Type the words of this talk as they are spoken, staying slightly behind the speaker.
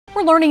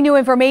We're learning new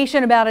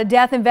information about a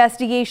death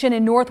investigation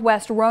in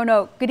northwest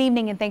Roanoke. Good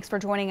evening and thanks for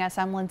joining us.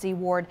 I'm Lindsay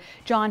Ward.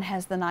 John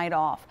has the night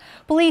off.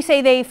 Police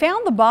say they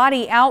found the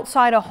body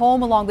outside a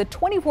home along the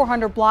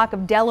 2400 block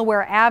of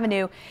Delaware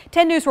Avenue.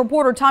 10 News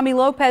reporter Tommy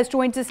Lopez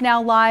joins us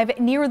now live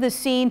near the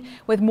scene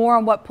with more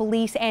on what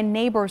police and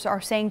neighbors are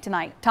saying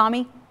tonight.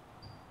 Tommy?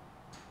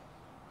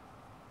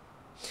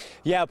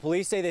 Yeah,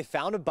 police say they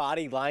found a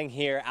body lying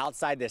here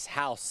outside this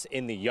house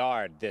in the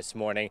yard this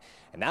morning,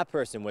 and that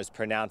person was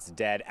pronounced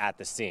dead at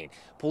the scene.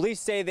 Police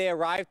say they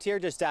arrived here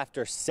just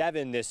after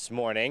 7 this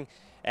morning,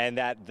 and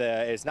that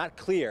it's not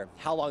clear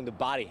how long the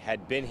body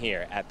had been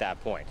here at that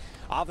point.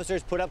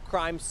 Officers put up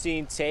crime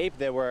scene tape.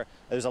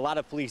 There's a lot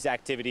of police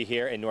activity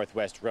here in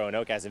northwest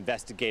Roanoke as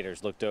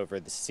investigators looked over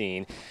the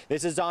scene.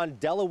 This is on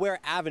Delaware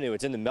Avenue.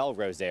 It's in the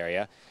Melrose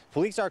area.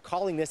 Police are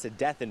calling this a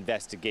death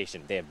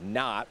investigation. They have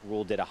not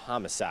ruled it a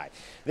homicide.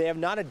 They have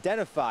not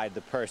identified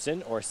the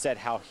person or said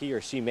how he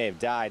or she may have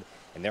died,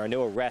 and there are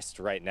no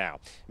arrests right now.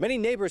 Many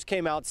neighbors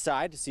came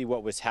outside to see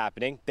what was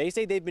happening. They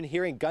say they've been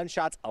hearing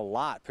gunshots a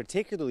lot,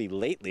 particularly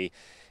lately,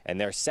 and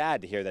they're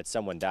sad to hear that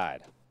someone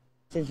died.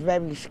 It's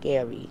very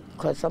scary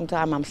because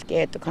sometimes I'm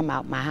scared to come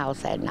out my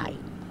house at night.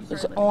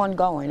 It's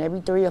ongoing.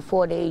 Every 3 or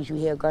 4 days you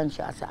hear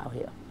gunshots out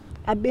here.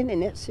 I've been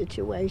in that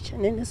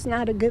situation and it's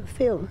not a good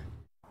feeling.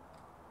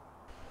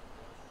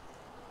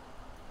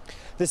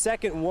 The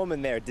second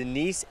woman there,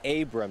 Denise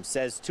Abrams,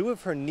 says 2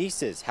 of her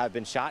nieces have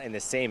been shot in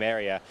the same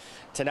area.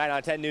 Tonight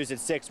on 10 News at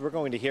 6, we're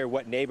going to hear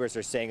what neighbors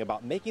are saying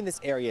about making this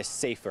area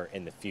safer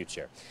in the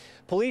future.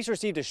 Police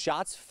received a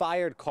shots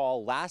fired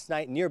call last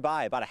night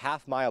nearby, about a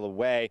half-mile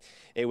away.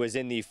 It was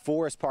in the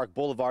Forest Park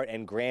Boulevard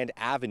and Grand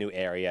Avenue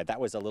area. That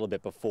was a little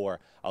bit before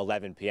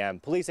 11 p.m.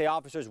 Police say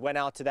officers went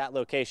out to that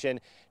location,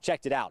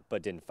 checked it out,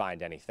 but didn't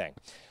find anything.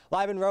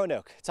 Live in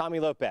Roanoke,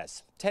 Tommy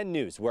Lopez, 10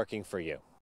 News working for you.